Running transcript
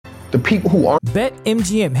The people who aren't.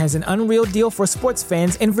 BetMGM has an unreal deal for sports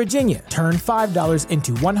fans in Virginia. Turn $5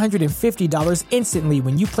 into $150 instantly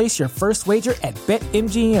when you place your first wager at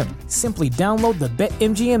BetMGM. Simply download the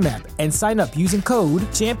BetMGM app and sign up using code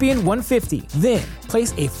Champion150. Then,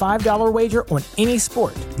 place a $5 wager on any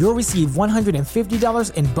sport. You'll receive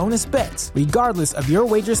 $150 in bonus bets, regardless of your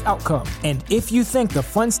wager's outcome. And if you think the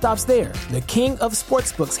fun stops there, the king of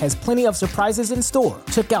sportsbooks has plenty of surprises in store.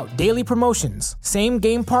 Check out daily promotions,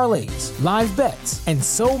 same-game parlays, live bets, and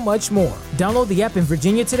so much more. Download the app in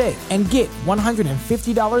Virginia today and get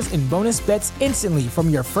 $150 in bonus bets instantly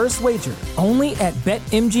from your first wager. Only at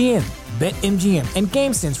BetMGM. BetMGM and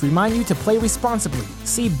GameSense remind you to play responsibly.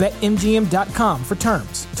 See BetMGM.com for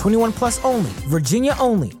terms. 21 plus only. Virginia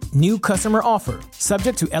only. New customer offer.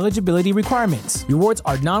 Subject to eligibility requirements. Rewards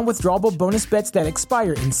are non-withdrawable bonus bets that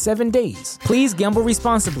expire in 7 days. Please gamble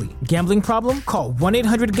responsibly. Gambling problem? Call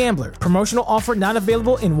 1-800-GAMBLER. Promotional offer not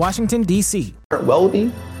available in Washington, D.C.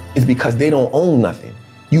 Wealthy is because they don't own nothing.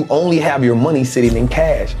 You only have your money sitting in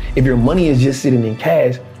cash. If your money is just sitting in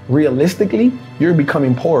cash, realistically, you're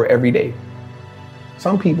becoming poorer every day.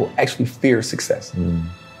 Some people actually fear success.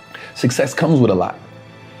 Success comes with a lot,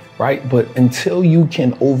 right? But until you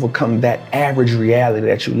can overcome that average reality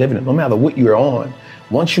that you're living in, no matter what you're on,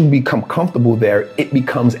 once you become comfortable there, it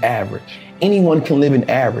becomes average. Anyone can live in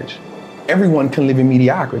average. Everyone can live in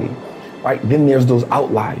mediocrity, right? Then there's those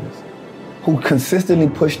outliers who consistently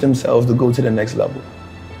push themselves to go to the next level.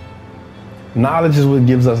 Knowledge is what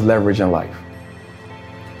gives us leverage in life.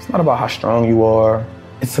 It's not about how strong you are.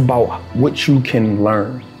 It's about what you can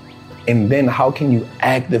learn. And then how can you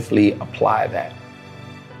actively apply that?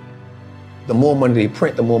 The more money they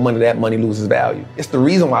print, the more money that money loses value. It's the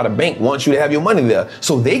reason why the bank wants you to have your money there.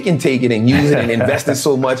 So they can take it and use it and invest it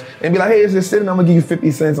so much and be like, hey, it's just sitting, I'm gonna give you 50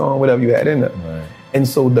 cents on whatever you had in there. Right. And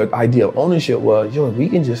so the idea of ownership was, we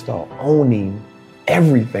can just start owning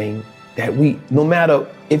everything that no matter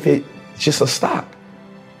if it's just a stock.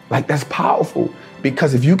 Like, that's powerful.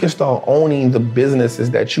 Because if you can start owning the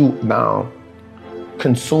businesses that you now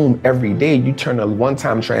consume every day, you turn a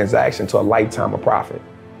one-time transaction to a lifetime of profit.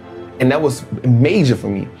 And that was major for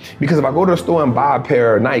me. Because if I go to the store and buy a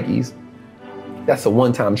pair of Nikes, that's a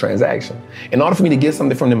one-time transaction. In order for me to get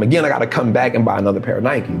something from them again, I gotta come back and buy another pair of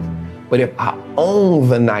Nikes. But if I own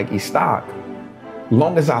the Nike stock,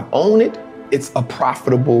 long as I own it, it's a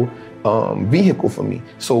profitable vehicle for me.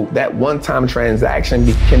 So that one-time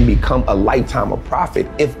transaction can become a lifetime of profit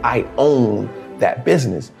if I own that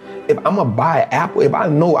business. If I'm gonna buy Apple, if I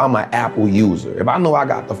know I'm an Apple user, if I know I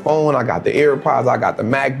got the phone, I got the AirPods, I got the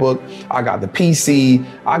MacBook, I got the PC,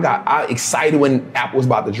 I excited when Apple's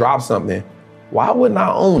about to drop something, why wouldn't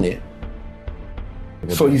I own it?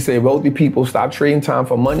 So you say wealthy people stop trading time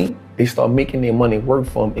for money, they start making their money work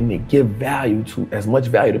for them, and they give value to as much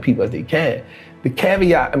value to people as they can. The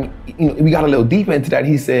caveat, we got a little deeper into that.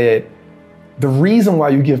 He said, the reason why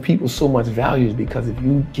you give people so much value is because if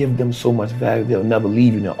you give them so much value, they'll never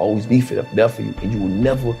leave you and they'll always be there for you. And you will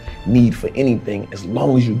never need for anything as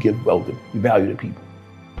long as you give value to people.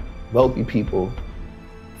 Wealthy people,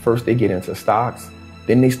 first they get into stocks,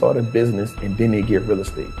 then they start a business, and then they get real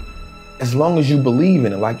estate. As long as you believe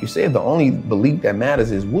in it, like you said, the only belief that matters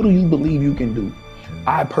is, what do you believe you can do?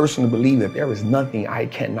 I personally believe that there is nothing I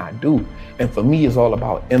cannot do. And for me, it's all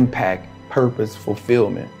about impact, purpose,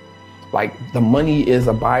 fulfillment. Like, the money is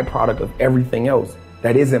a byproduct of everything else.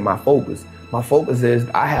 That isn't my focus. My focus is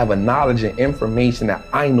I have a knowledge and information that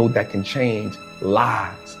I know that can change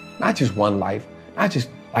lives. Not just one life, not just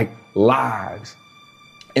lives.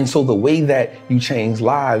 And so the way that you change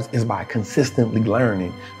lives is by consistently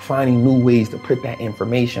learning, finding new ways to put that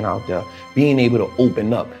information out there, being able to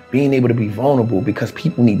open up, being able to be vulnerable, because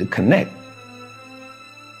people need to connect.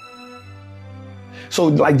 So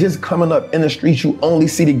just coming up in the streets, you only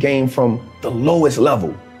see the game from the lowest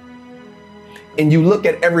level. And you look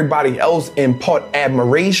at everybody else in part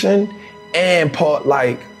admiration and part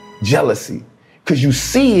jealousy. Because you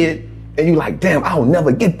see it and you're like, damn, I'll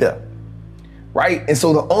never get there. Right? And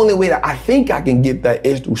so the only way that I think I can get that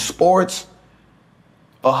is through sports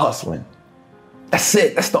or hustling. That's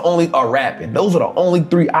it. That's the only, or rapping. Those are the only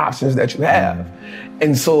three options that you have.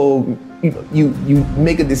 And so you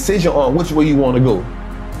make a decision on which way you want to go.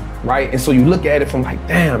 Right? And so you look at it from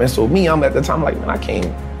damn. And so I'm at the time man, I can't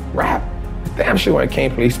rap. Damn sure I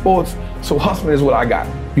can't play sports. So hustling is what I got.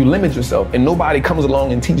 You limit yourself and nobody comes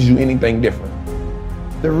along and teaches you anything different.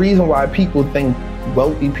 The reason why people think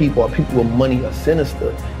wealthy people or people with money are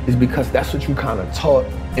sinister is because that's what you kind of taught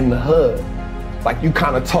in the hood. You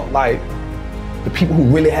kind of taught the people who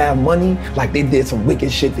really have money, they did some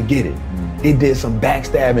wicked shit to get it. they did some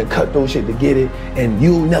backstabbing, cutthroat shit to get it, and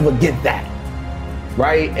you'll never get that,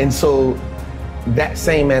 right? And so that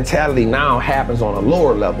same mentality now happens on a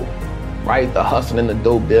lower level, right? The hustling, the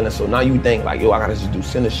dope dealing. So now you think like, yo, I gotta just do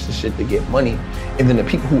sinister shit to get money. And then the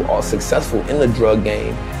people who are successful in the drug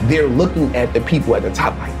game, they're looking at the people at the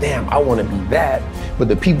top like, damn, I wanna be that. But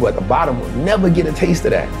the people at the bottom will never get a taste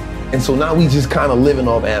of that. And so now we just kind of living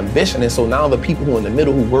off ambition. And so now the people who are in the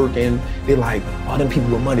middle who working, they're like, all them people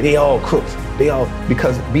with money, they all crooks.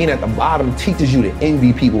 Because being at the bottom teaches you to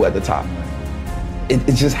envy people at the top.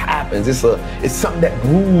 It just happens. It's something that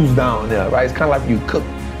brews down there, right? It's kind of like you cook.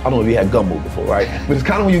 I don't know if you had gumbo before, right? But it's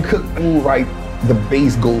kind of when you cook food, right? The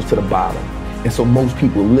base goes to the bottom. And so most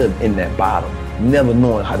people live in that bottom, never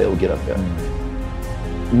knowing how they'll get up there.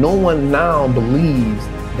 No one now believes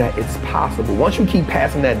that it's possible. Once you keep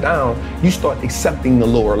passing that down, you start accepting the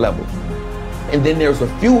lower level. And then there's a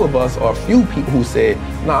few of us or a few people who said,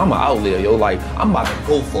 nah, I'm an outlier, yo, like, I'm about to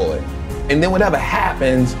go for it. And then whatever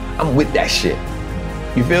happens, I'm with that shit.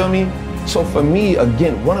 You feel me? So for me,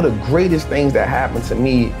 again, one of the greatest things that happened to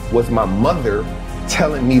me was my mother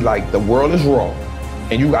telling me like the world is raw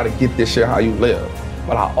and you gotta get this shit how you live.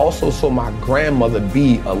 But I also saw my grandmother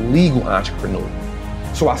be a legal entrepreneur.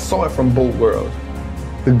 So I saw it from both worlds.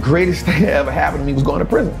 The greatest thing that ever happened to me was going to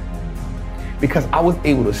prison because I was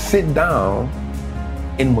able to sit down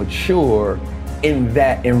and mature in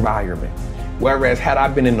that environment. Whereas had I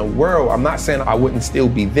been in the world, I'm not saying I wouldn't still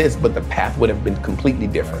be this, but the path would have been completely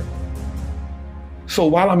different. So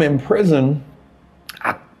while I'm in prison,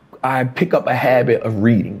 I pick up a habit of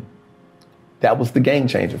reading. That was the game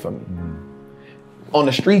changer for me. On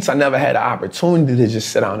the streets, I never had the opportunity to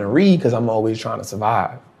just sit down and read because I'm always trying to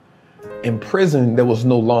survive. In prison, there was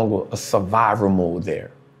no longer a survival mode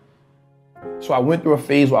there. So I went through a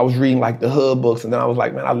phase where I was reading like the hood books and then I was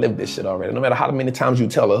like, man, I lived this shit already. No matter how many times you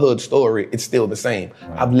tell a hood story, it's still the same.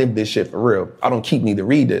 I've lived this shit for real. I don't keep need to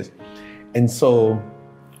read this. And so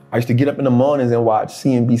I used to get up in the mornings and watch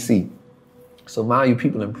CNBC. So mind you,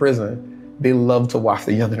 people in prison, they love to watch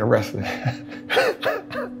The Young and the Restless.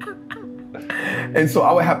 And so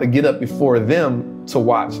I would have to get up before them to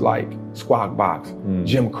watch like Squawk Box,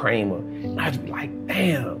 Jim Cramer. And I'd be like,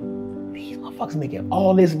 damn, these motherfuckers making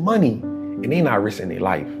all this money and they not risking their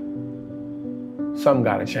life. Something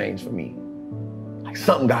gotta change for me. Like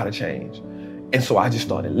something gotta change. And so I just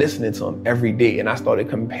started listening to them every day and I started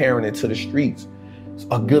comparing it to the streets.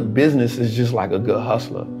 A good business is just like a good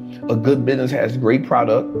hustler. A good business has great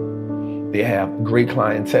product. They have great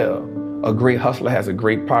clientele. A great hustler has a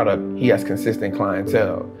great product. He has consistent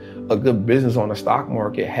clientele. A good business on the stock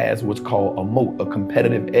market has what's called a moat, a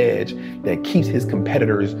competitive edge that keeps his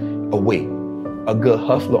competitors away. A good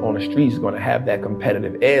hustler on the street is gonna have that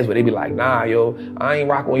competitive edge where they be like, nah, yo, I ain't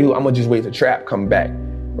rocking with you. I'm gonna just wait till trap come back,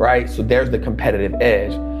 right? So there's the competitive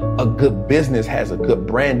edge. A good business has a good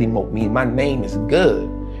branding moat, meaning my name is good,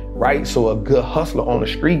 right? So a good hustler on the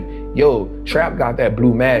street, yo, Trap got that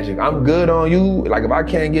blue magic. I'm good on you. Like if I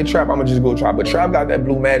can't get Trap, I'm gonna just go Trap. But Trap got that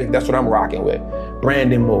blue magic, that's what I'm rocking with.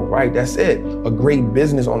 Branding mode, right? That's it. A great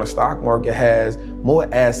business on the stock market has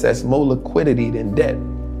more assets, more liquidity than debt.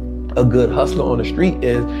 A good hustler on the street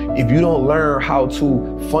is if you don't learn how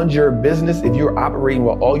to fund your business, if you're operating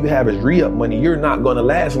where all you have is re-up money, you're not gonna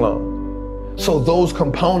last long. So those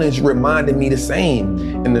components reminded me the same.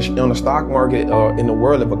 On the stock market or in the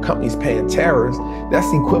world, if a company's paying tariffs, that's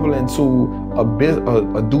equivalent to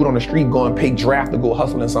a dude on the street going pay draft to go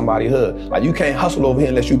hustle in somebody's hood. Like you can't hustle over here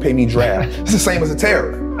unless you pay me draft. It's the same as a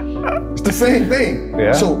tariff. It's the same thing.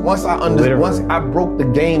 Yeah. So once I broke the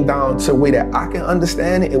game down to a way that I can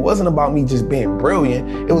understand it, it wasn't about me just being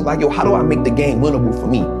brilliant. It was like, yo, how do I make the game winnable for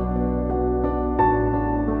me?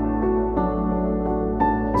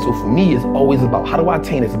 So for me, it's always about how do I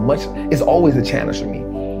attain as much, it's always a challenge for me.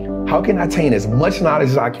 How can I attain as much knowledge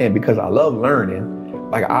as I can because I love learning.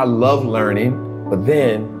 Like I love learning, but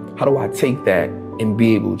then how do I take that and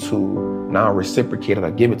be able to now reciprocate it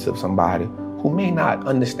or give it to somebody who may not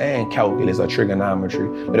understand calculus or trigonometry,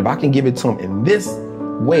 but if I can give it to them in this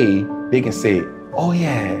way, they can say, oh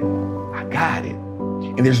yeah, I got it.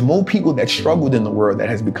 And there's more people that struggled in the world that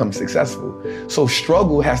has become successful. So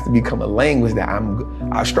struggle has to become a language that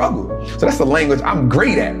I struggle. So that's the language I'm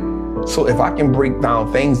great at. So if I can break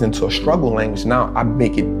down things into a struggle language, now I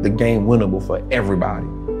make it the game winnable for everybody.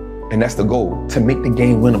 And that's the goal, to make the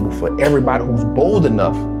game winnable for everybody who's bold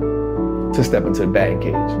enough to step into the batting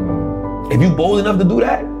cage. If you bold enough to do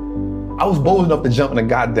that, I was bold enough to jump in a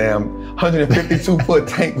goddamn 152-foot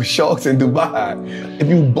tank with sharks in Dubai. If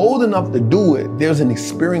you're bold enough to do it, there's an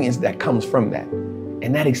experience that comes from that.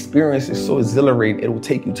 And that experience is so exhilarating, it will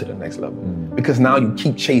take you to the next level. Because now you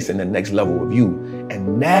keep chasing the next level of you.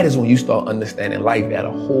 And that is when you start understanding life at a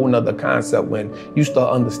whole nother concept, when you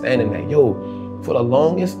start understanding that, yo, for the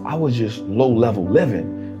longest, I was just low-level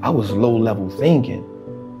living. I was low-level thinking.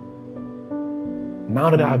 Now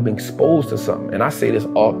that I've been exposed to something, and I say this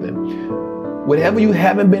often, whatever you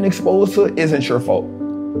haven't been exposed to isn't your fault.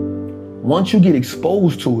 Once you get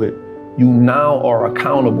exposed to it, you now are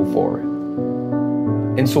accountable for it.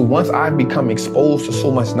 And so once I've become exposed to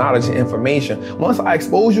so much knowledge and information, once I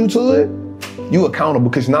expose you to it, you're accountable,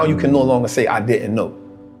 because now you can no longer say, I didn't know.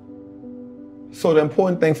 So the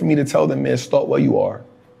important thing for me to tell them is start where you are.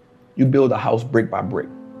 You build a house brick by brick.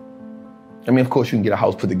 I mean, of course, you can get a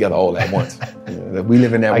house put together all at once. We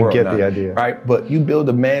live in that world now. I get the idea. Right? But you build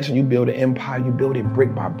a mansion, you build an empire, you build it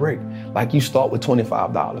brick by brick. Like you start with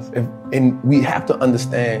 $25. And we have to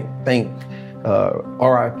understand,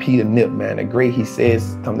 R.I.P. to Nip, man. The great, he says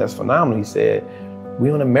something that's phenomenal. He said, we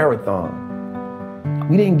on a marathon.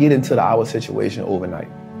 We didn't get into our situation overnight.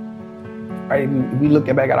 Right? If we look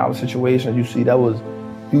back at our situation, you see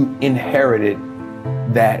you inherited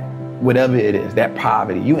that, whatever it is, that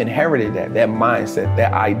poverty. You inherited that mindset,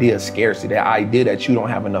 that idea of scarcity, that idea that you don't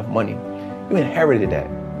have enough money. You inherited that.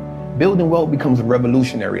 Building wealth becomes a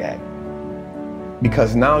revolutionary act.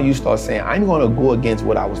 Because now you start saying, I'm gonna go against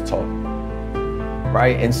what I was taught.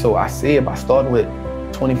 Right? And so I said, by starting with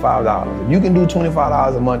 $25, if you can do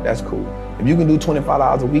 $25 a month, that's cool. If you can do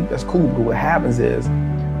 $25 a week, that's cool. But what happens is,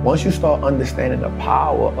 once you start understanding the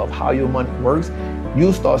power of how your money works,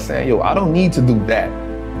 you'll start saying, yo, I don't need to do that,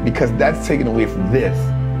 because that's taken away from this.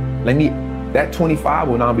 That 25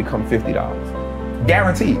 will now become $50.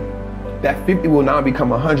 Guaranteed. That 50 will now become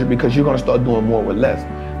 100, because you're gonna start doing more with less.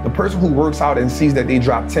 The person who works out and sees that they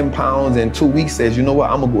drop 10 pounds in 2 weeks says, you know what,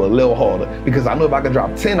 I'm gonna go a little harder, because I know if I can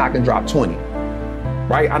drop 10, I can drop 20.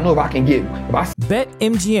 Right? I know if I can get...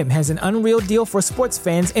 BetMGM has an unreal deal for sports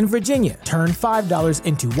fans in Virginia. Turn $5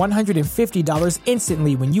 into $150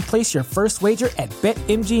 instantly when you place your first wager at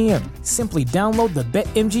BetMGM. Simply download the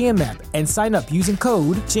BetMGM app and sign up using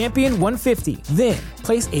code Champion150. Then,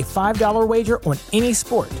 place a $5 wager on any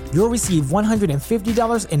sport. You'll receive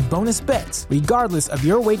 $150 in bonus bets, regardless of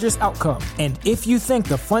your wager's outcome. And if you think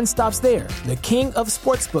the fun stops there, the king of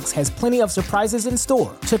sportsbooks has plenty of surprises in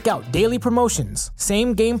store. Check out daily promotions,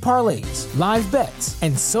 same-game parlays, live bets,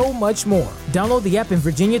 and so much more. Download the app in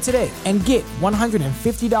Virginia today and get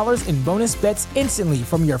 $150 in bonus bets instantly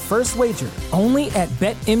from your first wager. Only at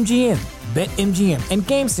BetMGM. BetMGM and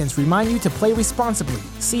GameSense remind you to play responsibly.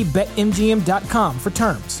 See BetMGM.com for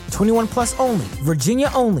terms. 21 plus only. Virginia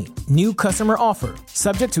only. New customer offer.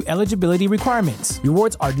 Subject to eligibility requirements.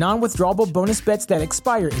 Rewards are non-withdrawable bonus bets that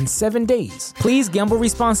expire in 7 days. Please gamble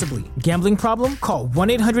responsibly. Gambling problem? Call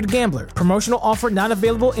 1-800-GAMBLER. Promotional offer not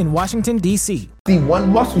available in Washington, D.C. See one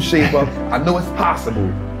muscle shape up, I know it's possible.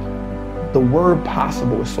 The word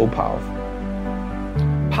possible is so powerful.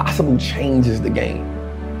 Possible changes the game.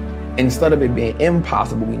 Instead of it being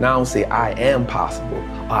impossible, we now say I am possible,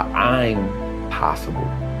 or I'm possible.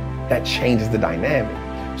 That changes the dynamic.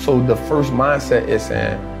 So the first mindset is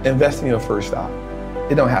saying, invest in your first stock.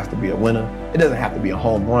 It don't have to be a winner. It doesn't have to be a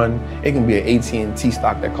home run. It can be an AT&T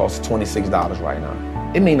stock that costs $26 right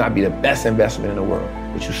now. It may not be the best investment in the world,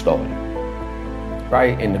 but you started.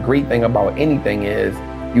 Right? And the great thing about anything is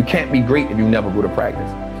you can't be great if you never go to practice.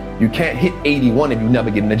 You can't hit 81 if you never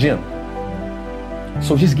get in the gym.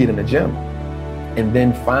 So just get in the gym and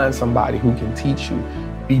then find somebody who can teach you.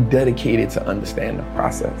 Be dedicated to understand the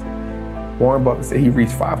process. Warren Buffett said he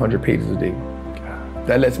reads 500 pages a day.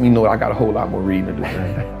 That lets me know I got a whole lot more reading to do.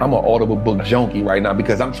 I'm an audible book junkie right now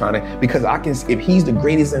because if he's the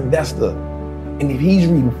greatest investor and if he's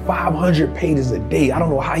reading 500 pages a day, I don't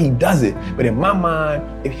know how he does it. But in my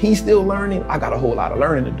mind, if he's still learning, I got a whole lot of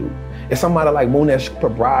learning to do. If somebody like Monesh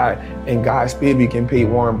Pabride and Guy Spivey can pay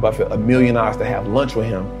Warren Buffett $1 million to have lunch with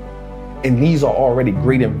him, and these are already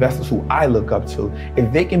great investors who I look up to,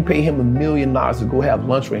 if they can pay him $1 million to go have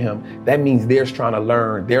lunch with him, that means they're trying to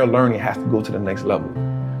learn. Their learning has to go to the next level.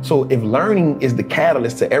 So if learning is the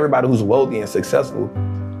catalyst to everybody who's wealthy and successful,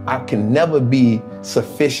 I can never be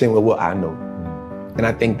sufficient with what I know. And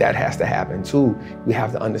I think that has to happen too. We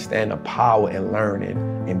have to understand the power in learning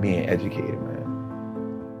and being educated, man.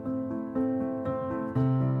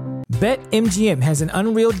 BetMGM has an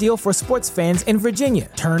unreal deal for sports fans in Virginia.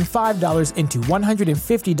 Turn $5 into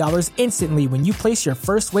 $150 instantly when you place your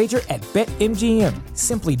first wager at BetMGM.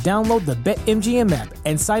 Simply download the BetMGM app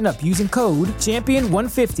and sign up using code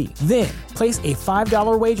Champion150. Then, place a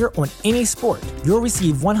 $5 wager on any sport. You'll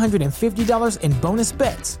receive $150 in bonus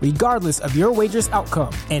bets, regardless of your wager's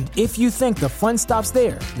outcome. And if you think the fun stops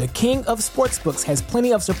there, the King of Sportsbooks has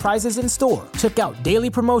plenty of surprises in store. Check out daily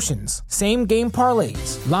promotions, same-game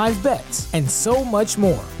parlays, live bets, and so much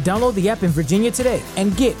more. Download the app in Virginia today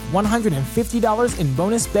and get $150 in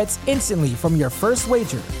bonus bets instantly from your first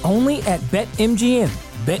wager. Only at BetMGM.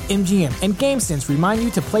 BetMGM and GameSense remind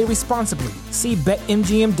you to play responsibly. See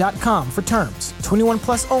BetMGM.com for terms. 21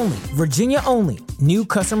 plus only. Virginia only. New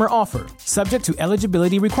customer offer. Subject to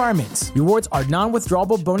eligibility requirements. Rewards are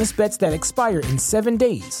non-withdrawable bonus bets that expire in 7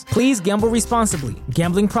 days. Please gamble responsibly.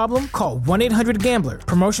 Gambling problem? Call 1-800-GAMBLER.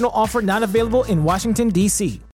 Promotional offer not available in Washington, D.C.